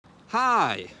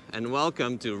Hi, and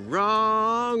welcome to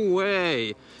Wrong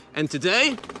Way. And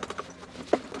today,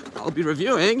 I'll be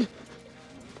reviewing,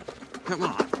 come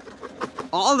on,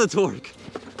 all the torque.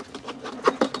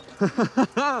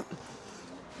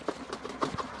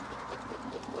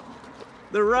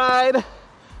 The ride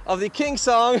of the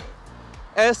Kingsong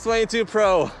S22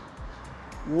 Pro.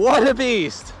 What a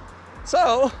beast!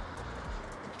 So,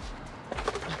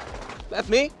 let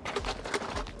me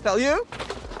tell you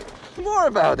more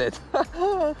about it.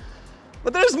 But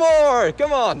there's more!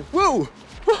 Come on! Woo!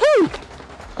 Woohoo!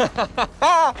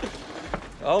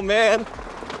 Oh man!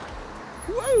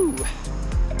 Woo!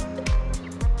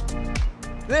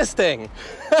 This thing!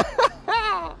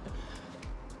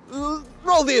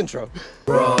 Roll the intro.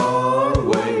 Wrong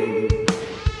way.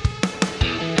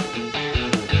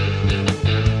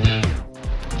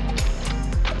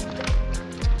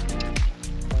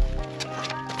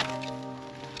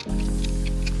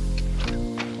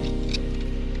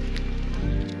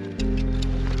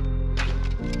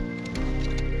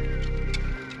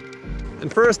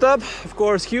 And first up, of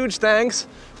course, huge thanks,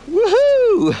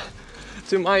 woohoo,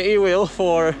 to my e-wheel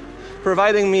for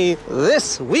providing me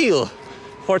this wheel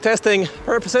for testing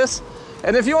purposes.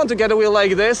 And if you want to get a wheel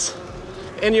like this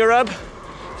in Europe,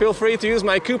 feel free to use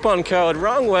my coupon code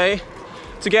WRONGWAY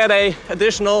to get an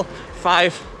additional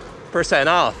 5%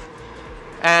 off.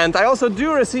 And I also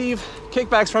do receive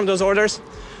kickbacks from those orders,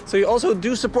 so you also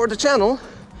do support the channel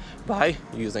by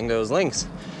using those links.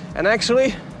 And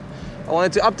actually, I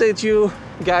wanted to update you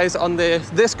guys on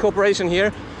this cooperation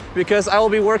here, because I will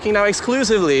be working now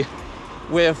exclusively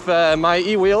with my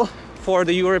e-wheel for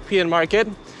the European market.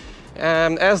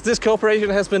 As this cooperation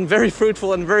has been very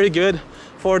fruitful and very good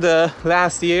for the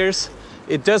last years,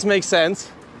 it does make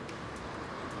sense.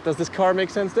 Does this car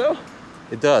make sense though?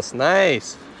 It does,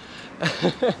 nice.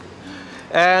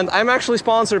 And I'm actually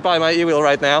sponsored by my e-wheel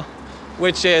right now,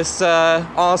 which is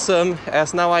awesome,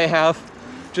 as now I have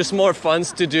just more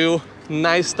funds to do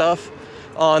nice stuff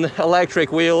on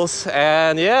electric wheels.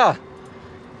 And yeah,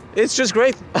 it's just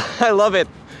great. I love it.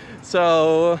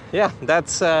 So yeah,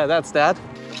 that's that.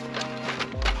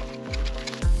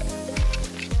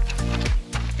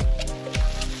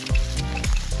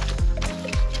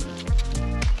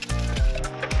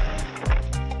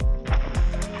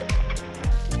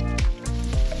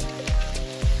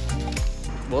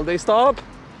 Will they stop?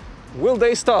 Will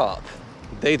they stop?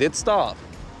 They did stop.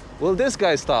 Will this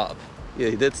guy stop? Yeah,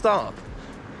 he did stop.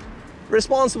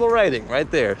 Responsible riding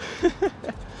right there.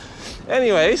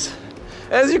 Anyways,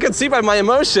 as you can see by my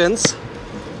emotions,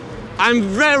 I'm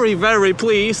very, very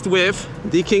pleased with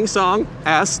the Kingsong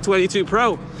S22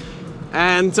 Pro.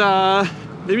 And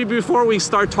maybe before we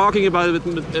start talking about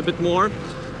it a bit more,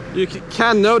 you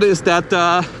can notice that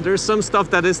there's some stuff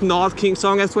that is not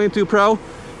Kingsong S22 Pro.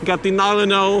 Got the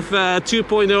NyloNove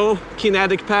 2.0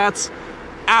 Kinetic pads.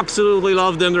 Absolutely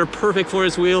love them, they're perfect for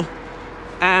this wheel.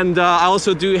 And I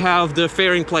also do have the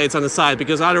fairing plates on the side,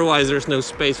 because otherwise there's no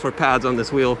space for pads on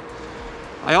this wheel.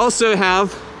 I also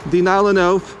have the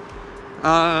NyloNove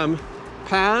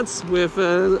pads with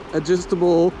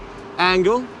adjustable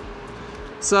angle.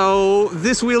 So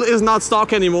this wheel is not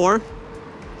stock anymore.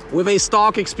 With a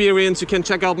stock experience, you can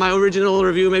check out my original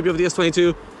review maybe of the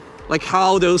S22, like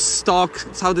how this stock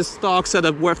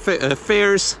setup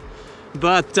fares.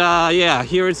 But yeah,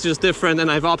 here it's just different,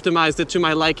 and I've optimized it to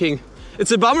my liking. It's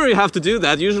a bummer you have to do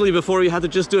that. Usually before you had to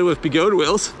just do it with Peugeot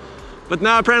wheels. But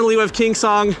now apparently we have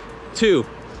Kingsong 2.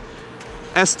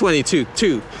 S22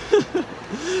 2.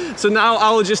 So now I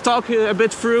will just talk a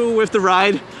bit through with the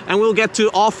ride, and we'll get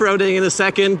to off-roading in a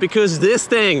second, because this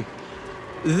thing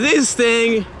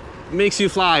makes you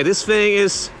fly. This thing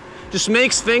just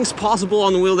makes things possible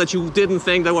on the wheel that you didn't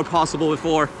think that were possible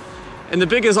before. And the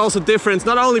biggest also difference,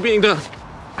 not only being the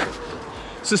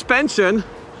suspension,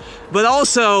 but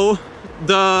also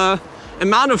the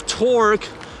amount of torque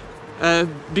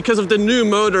because of the new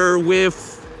motor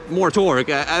with more torque.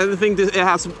 I think it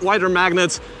has wider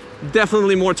magnets,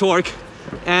 definitely more torque.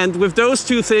 And with those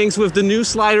two things, with the new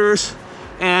sliders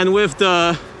and with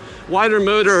the wider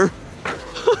motor,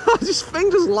 this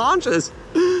thing just launches.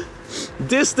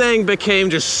 This thing became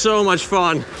just so much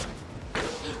fun.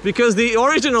 Because the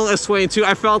original S22,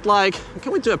 I felt like,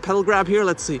 can we do a pedal grab here?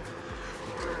 Let's see.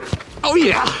 Oh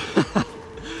yeah!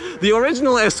 The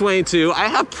original S22, I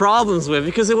have problems with,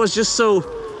 because it was just so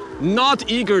not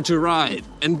eager to ride.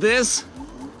 And this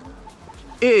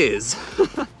is.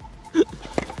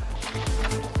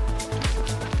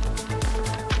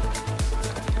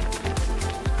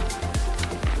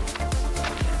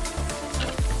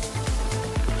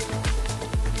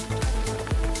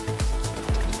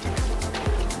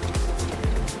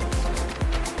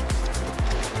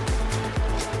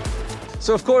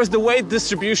 So of course the weight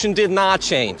distribution did not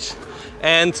change.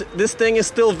 And this thing is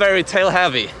still very tail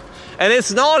heavy. And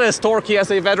it's not as torquey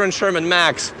as a veteran Sherman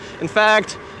Max. In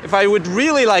fact, if I would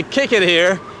really like kick it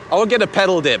here, I would get a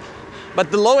pedal dip.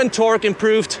 But the low end torque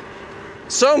improved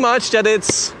so much that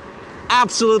it's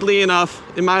absolutely enough,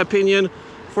 in my opinion,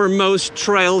 for most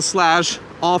trail slash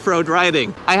off-road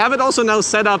riding. I have it also now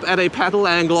set up at a pedal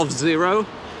angle of 0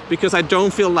 because I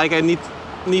don't feel like I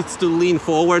needs to lean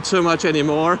forward so much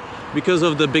anymore because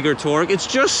of the bigger torque. It's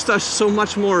just so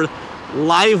much more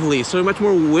lively, so much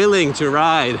more willing to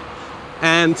ride.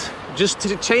 And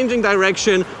just changing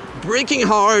direction, braking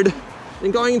hard,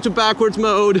 and going into backwards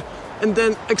mode, and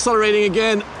then accelerating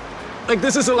again. Like,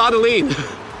 this is a lot of lean.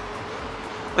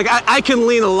 Like, I can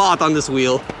lean a lot on this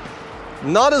wheel.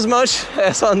 Not as much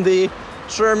as on the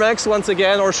Shermex, once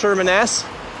again, or Sherman S,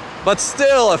 but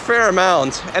still a fair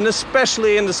amount. And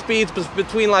especially in the speeds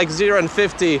between like 0 and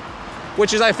 50,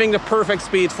 which is, I think, the perfect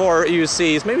speed for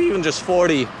UCs, maybe even just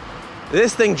 40.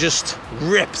 This thing just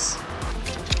rips.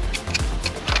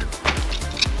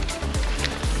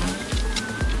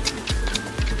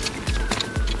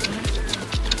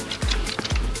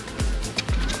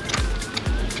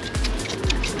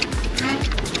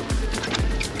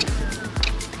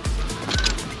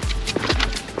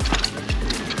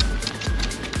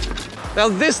 Now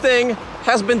this thing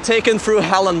has been taken through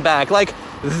hell and back. Like,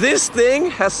 this thing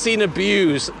has seen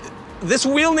abuse. This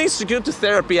wheel needs to go to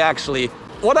therapy, actually.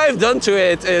 What I've done to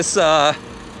it is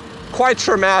quite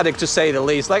traumatic, to say the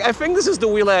least. Like, I think this is the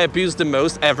wheel I abused the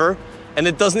most ever, and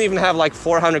it doesn't even have like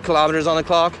 400 kilometers on the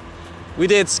clock. We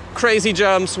did crazy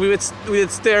jumps, we did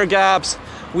stair gaps,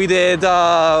 we did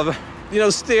you know,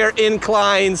 stair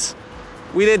inclines,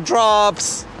 we did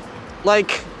drops.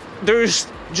 Like, there's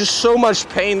just so much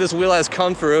pain this wheel has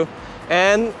come through,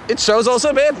 and it shows also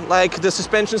a bit. Like, the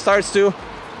suspension starts to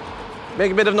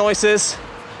make a bit of noises.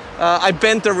 I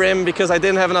bent the rim because I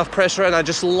didn't have enough pressure, and I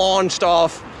just launched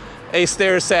off a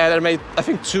stair set. I made, I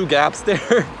think, 2 gaps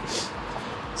there.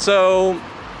 So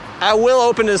I will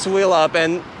open this wheel up,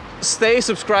 and stay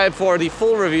subscribed for the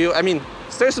full review. I mean,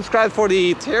 stay subscribed for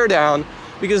the teardown,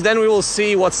 because then we will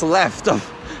see what's left of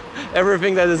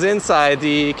everything that is inside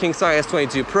the Kinetic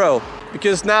S22 Pro.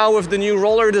 Because now with the new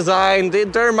roller design,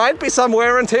 there might be some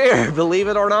wear and tear, believe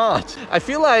it or not. I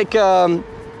feel like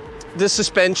the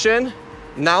suspension,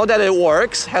 now that it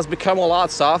works, has become a lot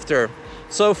softer.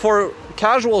 So for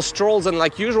casual strolls and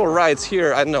like usual rides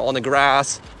here, I don't know, on the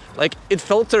grass, like, it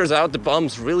filters out the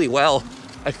bumps really well.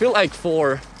 I feel like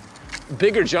for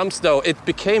bigger jumps though, it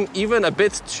became even a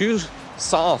bit too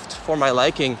soft for my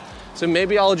liking. So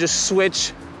maybe I'll just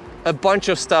switch a bunch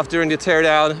of stuff during the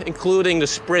teardown, including the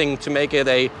spring, to make it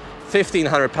a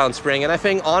 1,500 pound spring. And I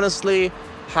think honestly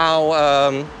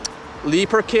how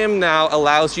Leatt now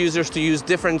allows users to use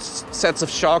different sets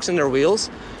of shocks in their wheels,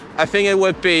 I think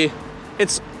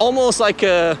it's almost like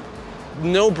a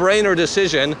no-brainer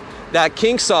decision that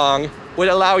Kingsong would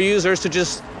allow users to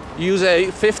just use a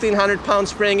 1,500 pound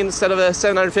spring instead of a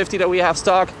 750 that we have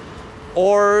stock,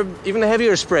 or even a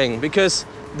heavier spring, because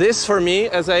this, for me,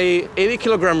 as a 80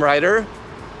 kilogram rider,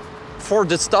 for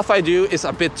the stuff I do, is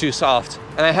a bit too soft.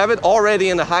 And I have it already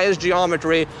in the highest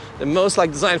geometry, the most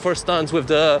like designed for stunts, with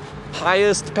the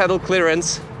highest pedal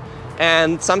clearance.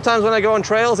 And sometimes when I go on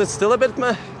trails, it's still a bit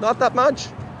not that much.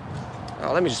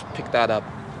 Oh, let me just pick that up.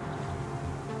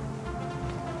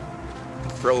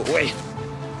 Throw it away.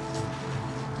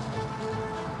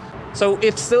 So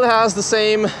it still has the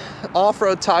same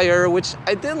off-road tire, which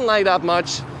I didn't like that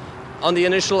much on the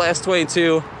initial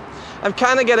S22. I'm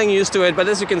kind of getting used to it, but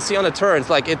as you can see on the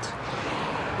turns, like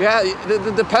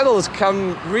the pedals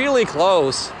come really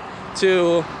close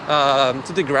to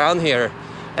the ground here,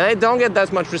 and I don't get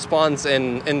that much response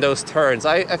in those turns.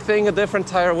 I think a different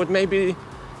tire would maybe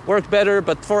work better,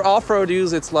 but for off-road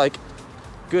use, it's like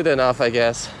good enough, I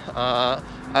guess.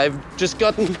 I've just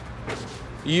gotten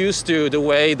used to the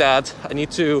way that I need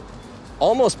to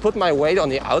almost put my weight on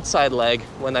the outside leg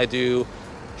when I do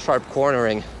sharp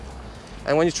cornering.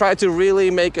 And when you try to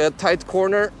really make a tight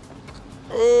corner,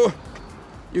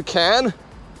 you can,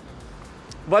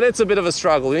 but it's a bit of a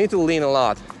struggle. You need to lean a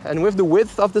lot. And with the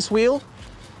width of this wheel,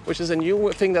 which is a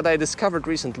new thing that I discovered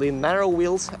recently, narrow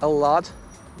wheels, a lot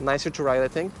nicer to ride, I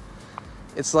think.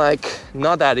 It's like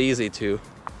not that easy to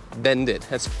bend it.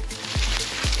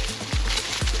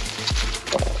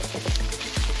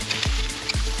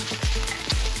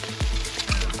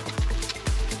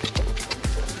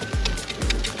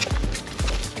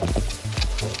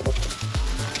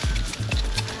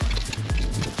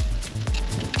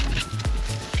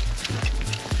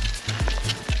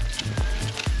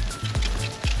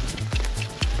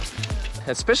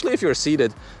 especially if you're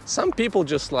seated. Some people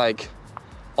just like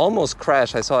almost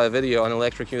crash. I saw a video on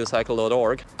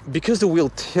electricunicycle.org because the wheel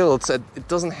tilts. It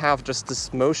doesn't have just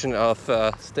this motion of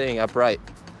staying upright.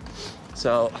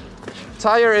 So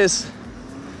tire is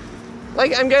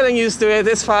like, I'm getting used to it.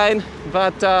 It's fine,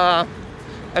 but I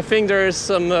think there's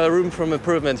some room for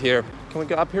improvement here. Can we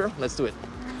go up here? Let's do it.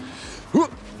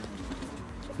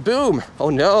 Boom!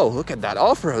 Oh no, look at that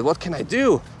off-road. What can I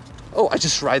do? Oh, I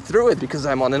just ride through it because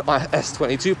I'm on an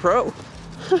S22 Pro.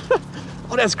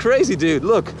 Oh, that's crazy, dude.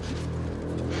 Look.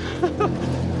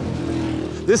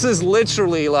 This is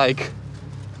literally like,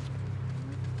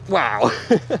 wow.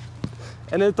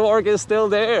 And the torque is still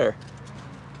there.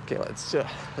 Okay, let's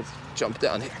jump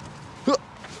down here.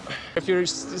 If you're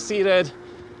seated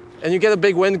and you get a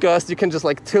big wind gust, you can just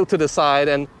like tilt to the side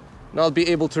and not be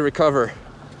able to recover.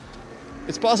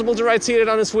 It's possible to ride seated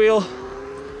on this wheel,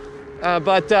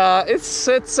 but it's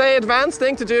an advanced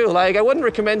thing to do. Like, I wouldn't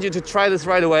recommend you to try this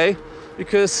right away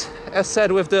because, as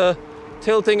said, with the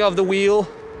tilting of the wheel,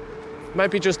 it might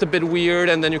be just a bit weird,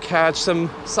 and then you catch some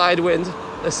side wind,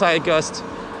 a side gust,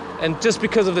 and just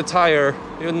because of the tire,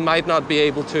 you might not be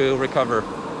able to recover.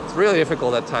 It's really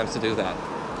difficult at times to do that.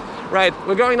 Right,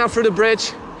 we're going now through the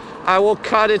bridge. I will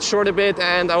cut it short a bit,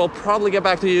 and I will probably get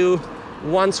back to you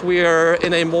once we're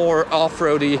in a more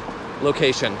off-roady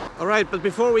location. All right, but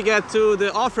before we get to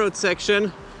the off-road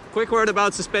section, quick word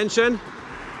about suspension.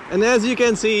 And as you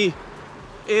can see,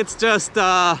 it's just,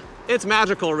 it's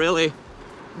magical, really.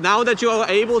 Now that you are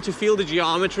able to feel the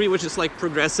geometry, which is like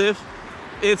progressive,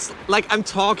 it's like I'm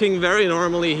talking very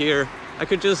normally here. I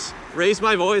could just raise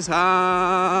my voice,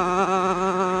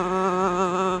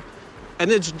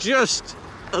 and it's just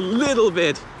a little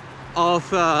bit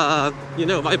of you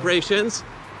know, vibrations,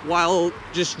 while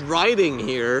just riding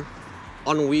here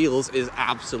on wheels is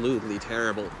absolutely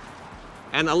terrible.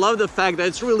 And I love the fact that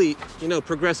it's really, you know,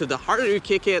 progressive. The harder you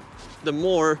kick it, the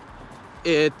more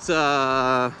it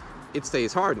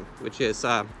stays hardened, which is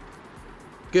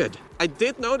good. I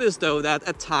did notice though that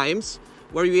at times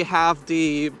where you have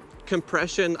the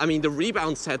compression, I mean the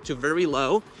rebound set to very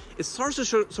low, it starts to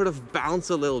sort of bounce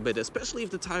a little bit, especially if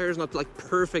the tire is not like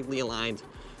perfectly aligned.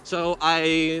 So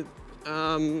I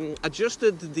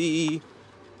adjusted the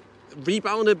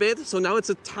rebound a bit, so now it's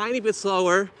a tiny bit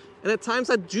slower, and at times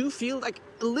I do feel like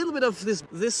a little bit of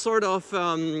this sort of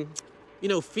you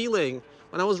know, feeling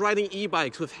when I was riding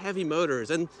e-bikes with heavy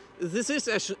motors. And this is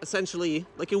essentially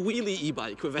like a wheelie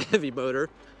e-bike with a heavy motor,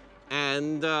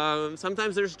 and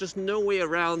sometimes there's just no way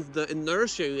around the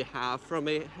inertia you have from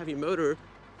a heavy motor,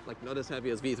 like not as heavy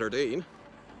as V13,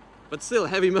 but still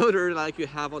heavy motor like you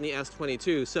have on the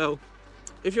S22. So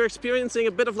if you're experiencing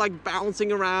a bit of like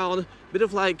bouncing around, a bit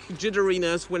of like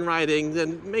jitteriness when riding,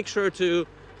 then make sure to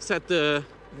set the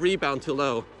rebound to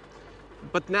low.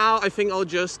 But now I think I'll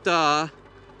just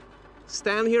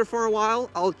stand here for a while.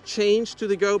 I'll change to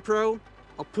the GoPro,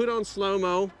 I'll put on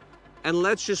slow-mo, and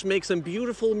let's just make some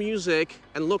beautiful music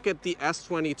and look at the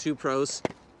S22 Pro's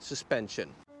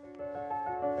suspension.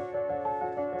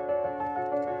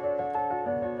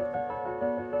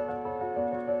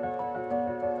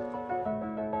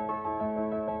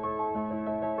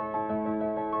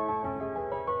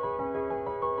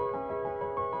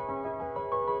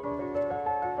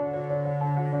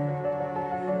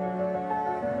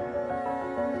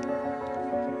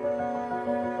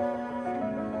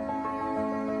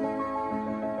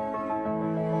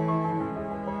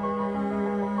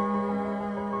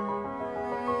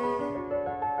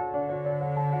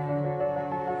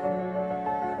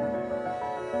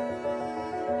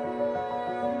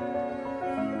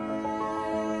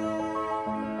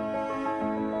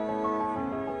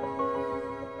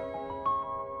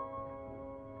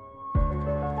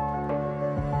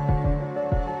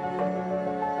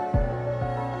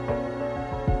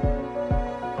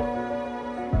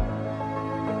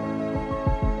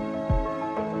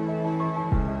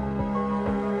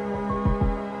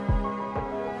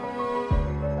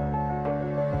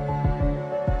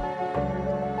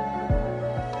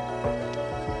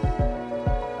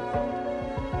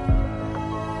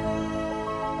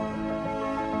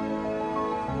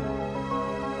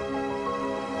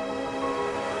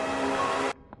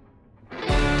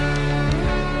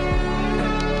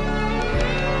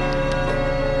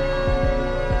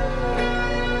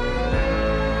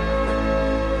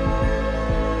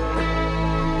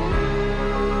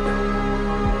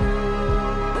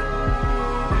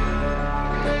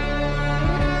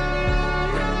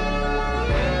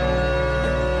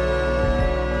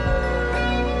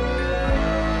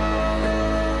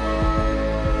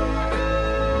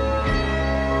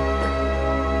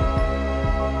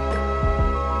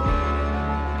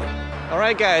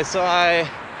 right, guys, so I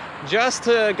just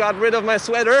got rid of my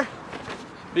sweater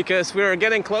because we're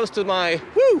getting close to my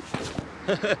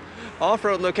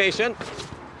off-road location.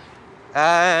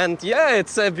 And yeah,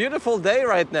 it's a beautiful day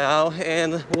right now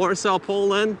in Warsaw,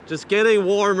 Poland. Just getting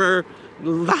warmer. The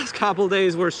last couple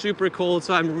days were super cold,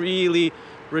 so I'm really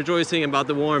rejoicing about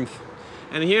the warmth.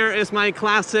 And here is my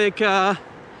classic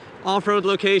off-road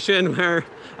location where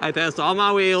I test all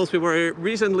my wheels. We were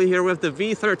recently here with the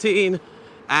V13,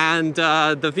 and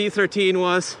the V13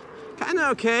 was kind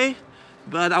of okay,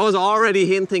 but I was already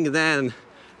hinting then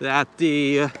that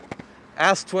the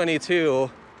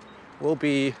S22 will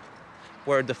be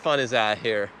where the fun is at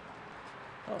here.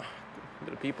 Oh, a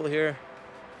bit of people here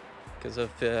because of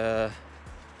the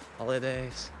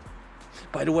holidays.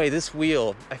 By the way, this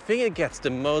wheel, I think it gets the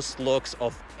most looks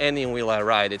of any wheel I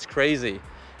ride. It's crazy.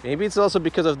 Maybe it's also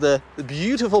because of the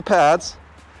beautiful pads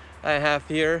I have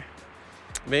here.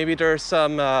 Maybe there's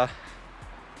some,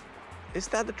 is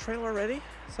that the trail already?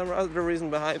 Some other reason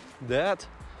behind that.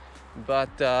 But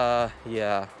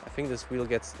yeah, I think this wheel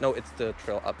gets, no, it's the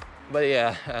trail up. But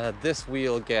yeah, this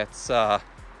wheel gets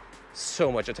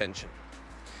so much attention.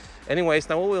 Anyways,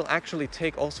 now we'll actually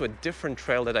take also a different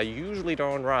trail that I usually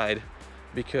don't ride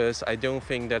because I don't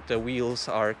think that the wheels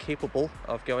are capable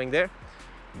of going there.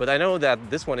 But I know that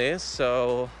this one is,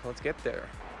 so let's get there.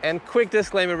 And quick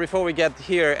disclaimer before we get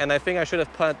here, and I think I should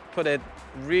have put it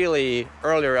really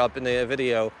earlier up in the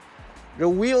video. The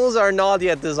wheels are not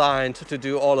yet designed to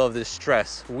do all of this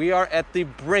stress. We are at the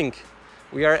brink.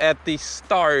 We are at the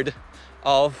start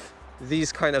of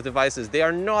these kind of devices. They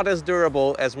are not as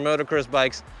durable as motocross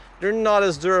bikes. They're not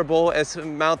as durable as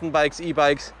mountain bikes,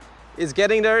 e-bikes. It's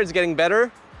getting there, it's getting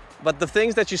better. But the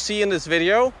things that you see in this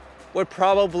video would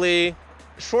probably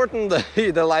shorten the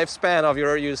lifespan of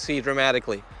your UC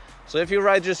dramatically. So if you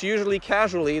ride just usually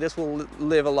casually, this will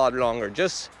live a lot longer.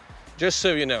 Just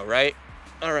so you know, right?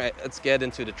 All right, let's get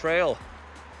into the trail.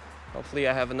 Hopefully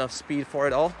I have enough speed for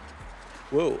it all.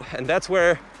 Whoa, and that's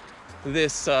where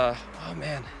this, oh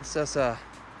man, this has a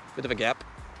bit of a gap.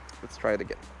 Let's try it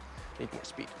again. Need more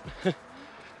speed.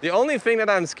 The only thing that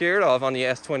I'm scared of on the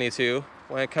S22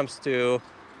 when it comes to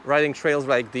riding trails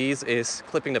like these is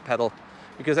clipping the pedal.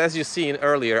 Because as you've seen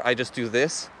earlier, I just do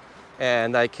this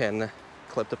and I can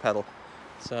clip the pedal.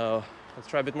 So let's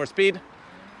try a bit more speed.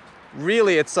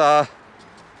 Really, it's a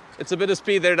bit of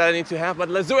speed there that I need to have, but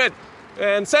let's do it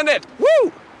and send it.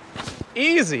 Woo!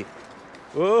 Easy.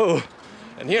 Whoa.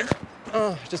 And here,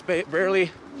 just barely.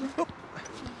 Whoop.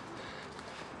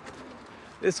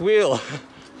 This wheel.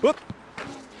 Whoop.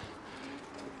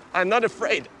 I'm not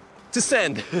afraid to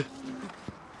send.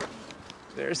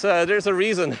 There's a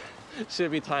reason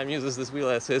Shibby Time uses this wheel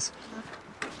as his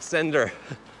sender.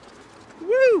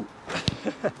 Woo!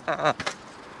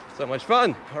 So much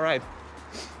fun. All right,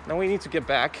 now we need to get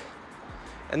back.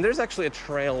 And there's actually a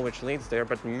trail which leads there,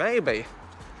 but maybe,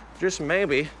 just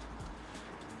maybe,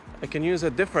 I can use a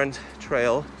different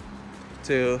trail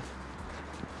to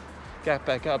get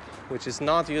back up, which is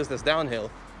not used as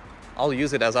downhill. I'll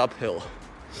use it as uphill.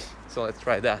 So let's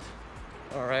try that.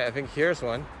 All right, I think here's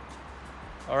one.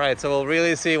 All right, so we'll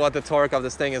really see what the torque of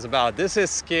this thing is about. This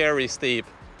is scary steep.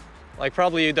 Like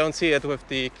probably you don't see it with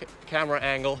the camera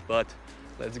angle, but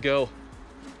let's go.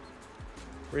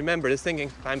 Remember, this thing can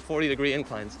climb 40-degree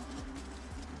inclines.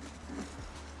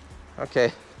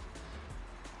 Okay.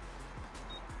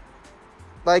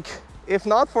 Like, if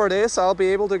not for this, I'll be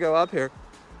able to go up here.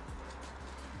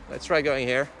 Let's try going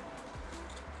here.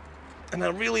 And I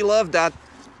really love that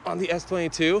on the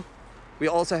S22, we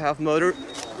also have motor.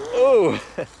 Oh,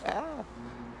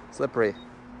 slippery.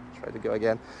 Try to go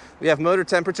again. We have motor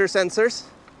temperature sensors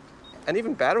and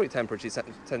even battery temperature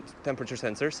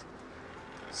sensors.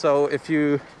 So if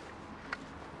you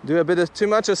do a bit of too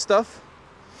much of stuff,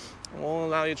 it won't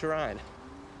allow you to ride.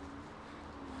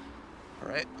 All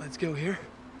right, let's go here.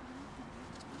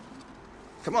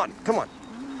 Come on, come on.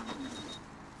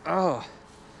 Oh,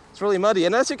 it's really muddy.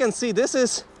 And as you can see, this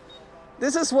is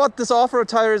what this off-road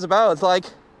tire is about. It's like,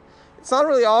 it's not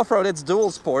really off-road, it's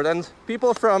dual sport. And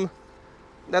people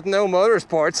that know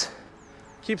motorsports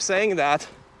keep saying that.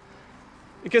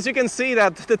 Because you can see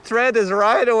that the tread is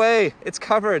right away, it's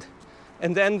covered.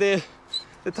 And then the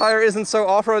tire isn't so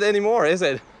off-road anymore, is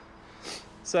it?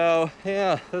 So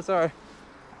yeah, those are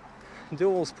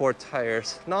dual sport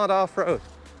tires, not off-road.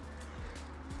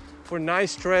 For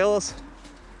nice trails,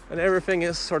 and everything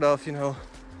is sort of, you know,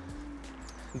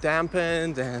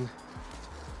 dampened and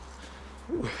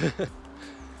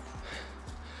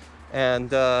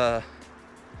and I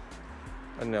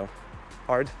don't know,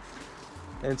 hard,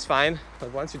 and it's fine.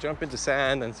 But once you jump into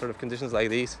sand and sort of conditions like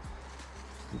these,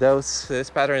 this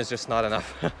pattern is just not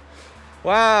enough.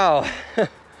 Wow,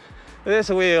 this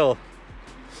wheel.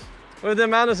 With the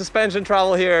amount of suspension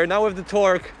travel here, now with the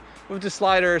torque, with the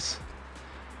sliders,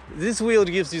 this wheel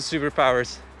gives you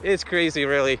superpowers. It's crazy,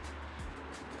 really.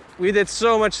 We did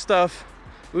so much stuff.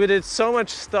 We did so much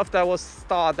stuff that was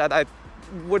thought that I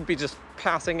would be just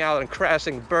passing out and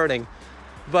crashing, burning.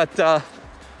 But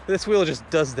this wheel just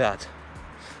does that.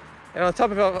 And on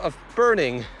top of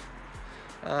burning,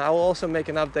 I will also make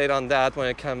an update on that when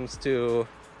it comes to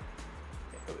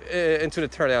into the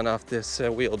teardown of this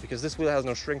wheel, because this wheel has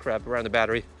no shrink wrap around the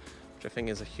battery, which I think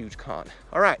is a huge con.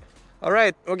 All right,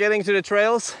 we're getting to the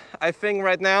trails. I think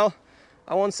right now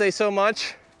I won't say so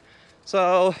much,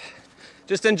 so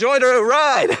just enjoy the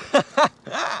ride.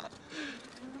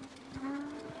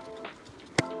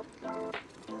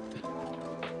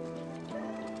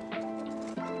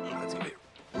 Let's go here.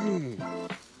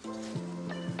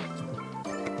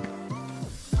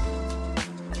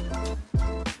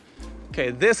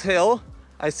 Okay, this hill,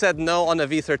 I said no on the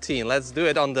V13. Let's do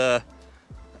it on the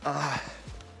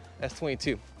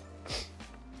S22.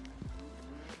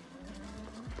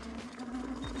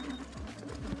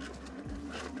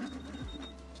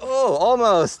 Oh,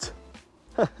 almost.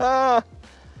 Let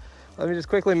me just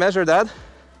quickly measure that.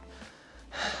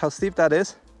 How steep that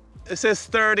is. This is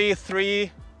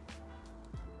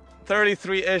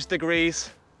 33-ish degrees.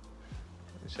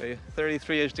 Let me show you,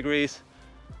 33-ish degrees.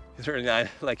 39,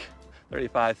 like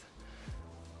 35,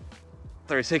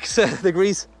 36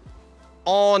 degrees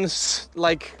on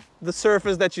like the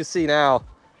surface that you see now.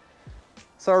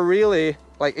 So really,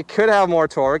 like, it could have more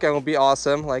torque and would be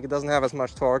awesome. Like, it doesn't have as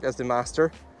much torque as the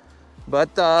Master,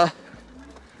 but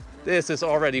this is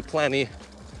already plenty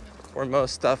for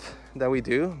most stuff that we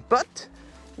do. But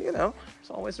you know, there's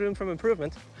always room for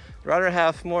improvement. I'd rather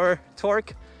have more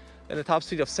torque than a top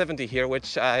speed of 70 here,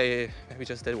 which I maybe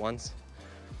just did once.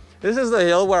 This is the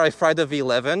hill where I fried the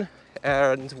V11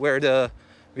 and where the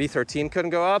V13 couldn't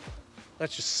go up.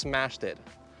 Let's just smashed it.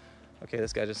 Okay,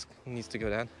 this guy just needs to go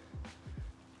down.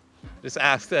 Just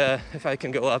asked if I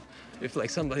can go up if like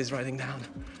somebody's riding down,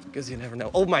 because you never know.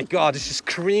 Oh my God, it just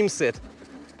creams it.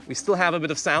 We still have a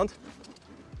bit of sound,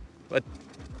 but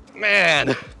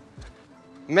man.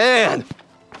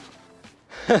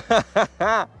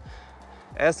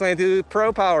 S22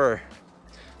 Pro Power.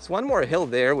 There's one more hill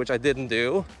there, which I didn't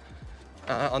do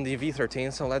on the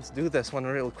V13, so let's do this one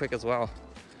real quick as well.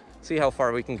 See how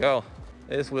far we can go.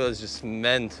 This wheel is just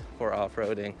meant for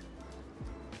off-roading,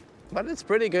 but it's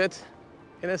pretty good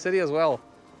in a city as well,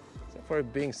 except for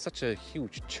it being such a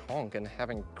huge chunk and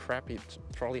having crappy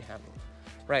trolley handle.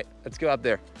 Right, let's go up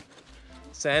there.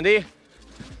 Sandy.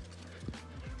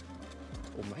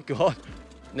 Oh my God,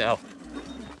 no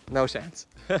chance.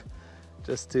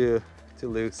 Just too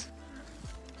loose.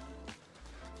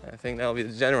 I think that'll be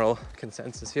the general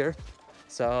consensus here.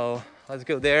 So let's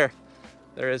go there.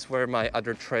 There is where my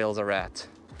other trails are at.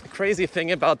 The crazy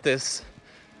thing about this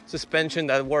suspension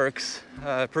that works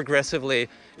progressively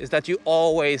is that you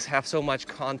always have so much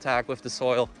contact with the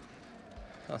soil.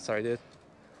 Oh, sorry, dude.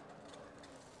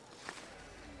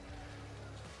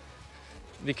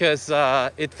 Because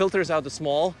it filters out the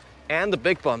small and the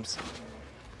big bumps.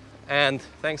 And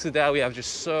thanks to that, we have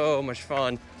just so much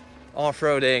fun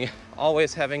off-roading,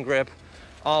 always having grip,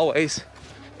 always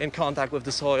in contact with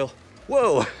the soil.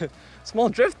 Whoa, small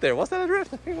drift there. Was that a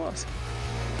drift? I think it was.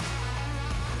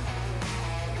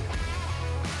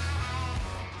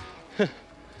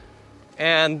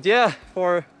 And yeah,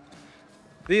 for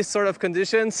these sort of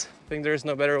conditions, I think there's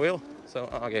no better wheel. So,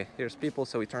 okay, here's people,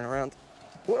 so we turn around.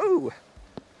 Whoa,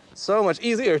 so much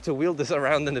easier to wheel this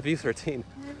around than the V13.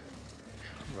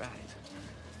 Right.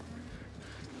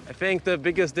 I think the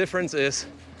biggest difference is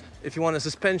if you want a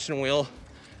suspension wheel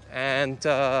and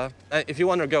if you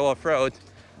want to go off-road,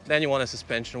 then you want a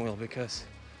suspension wheel because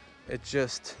it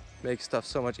just makes stuff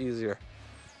so much easier.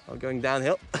 I'm going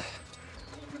downhill.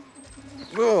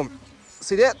 Boom.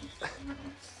 See that?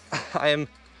 I am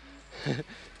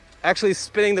actually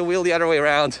spinning the wheel the other way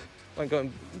around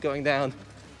when going down.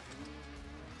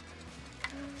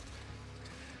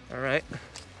 All right,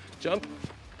 jump.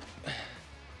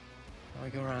 I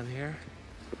go around here.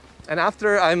 And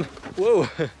after I'm,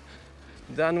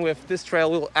 done with this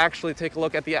trail, we'll actually take a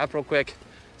look at the app real quick,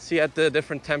 see at the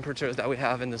different temperatures that we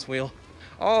have in this wheel.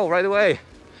 Oh, right away,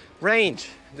 range.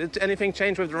 Did anything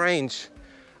change with the range?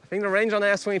 I think the range on the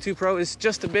S22 Pro is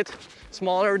just a bit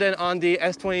smaller than on the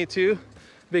S22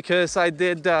 because I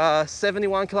did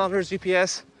 71 kilometers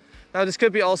GPS. Now this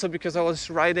could be also because I was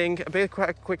riding a bit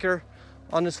quicker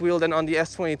on this wheel than on the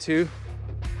S22.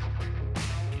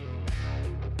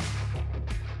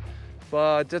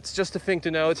 but that's just a thing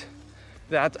to note,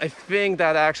 that I think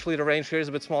that actually the range here is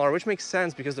a bit smaller, which makes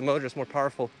sense because the motor is more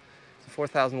powerful. It's a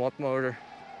 4,000 watt motor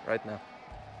right now.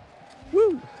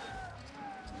 Woo!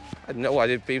 I had no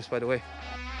idea it beeps, by the way.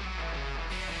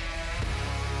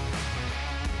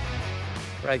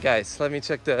 Right guys, let me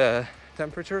check the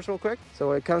temperatures real quick. So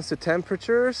when it comes to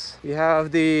temperatures, we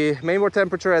have the mainboard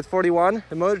temperature at 41,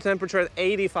 the motor temperature at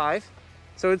 85.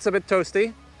 So it's a bit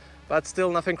toasty, but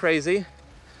still nothing crazy.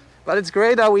 But it's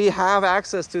great that we have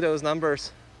access to those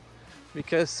numbers,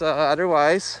 because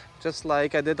otherwise, just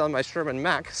like I did on my Sherman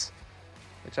Max,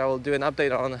 which I will do an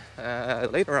update on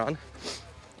later on,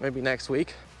 maybe next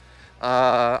week,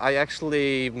 I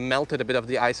actually melted a bit of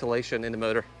the isolation in the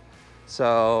motor.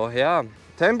 So yeah,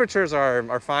 temperatures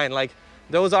are fine. Like,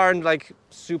 those aren't like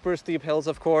super steep hills,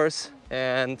 of course,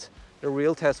 and the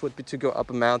real test would be to go up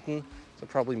a mountain. So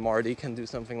probably Marty can do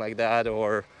something like that,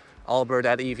 or Albert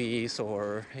at EVs,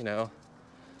 or you know,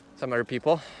 some other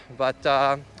people. But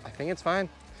I think it's fine.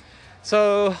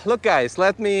 So look guys,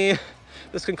 let me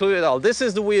just conclude it all. This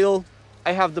is the wheel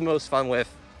I have the most fun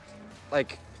with.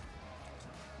 Like,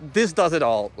 this does it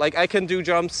all. Like, I can do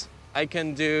jumps, I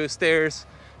can do stairs,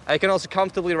 I can also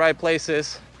comfortably ride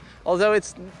places. Although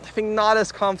it's, I think, not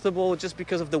as comfortable just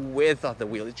because of the width of the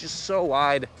wheel. It's just so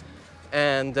wide.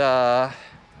 And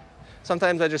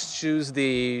sometimes I just choose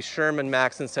the Sherman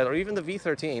Max instead, or even the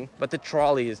V13. But the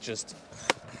trolley is just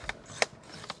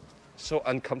so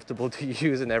uncomfortable to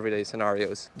use in everyday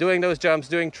scenarios. Doing those jumps,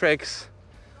 doing tricks,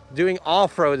 doing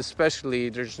off-road especially,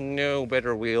 there's no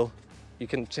better wheel you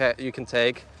can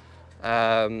take,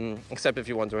 except if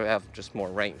you want to have just more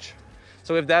range.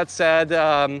 So with that said,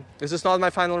 this is not my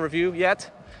final review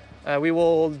yet. We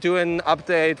will do an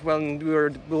update when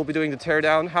we'll be doing the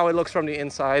teardown, how it looks from the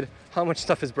inside, how much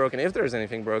stuff is broken, if there's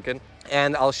anything broken.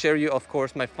 And I'll share you, of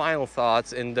course, my final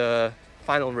thoughts in the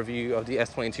final review of the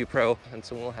S22 Pro, and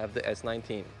soon we'll have the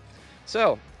S19.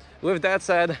 So with that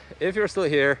said, if you're still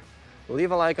here,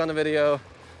 leave a like on the video,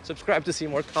 subscribe to see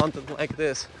more content like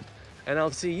this, and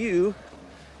I'll see you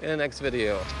in the next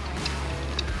video.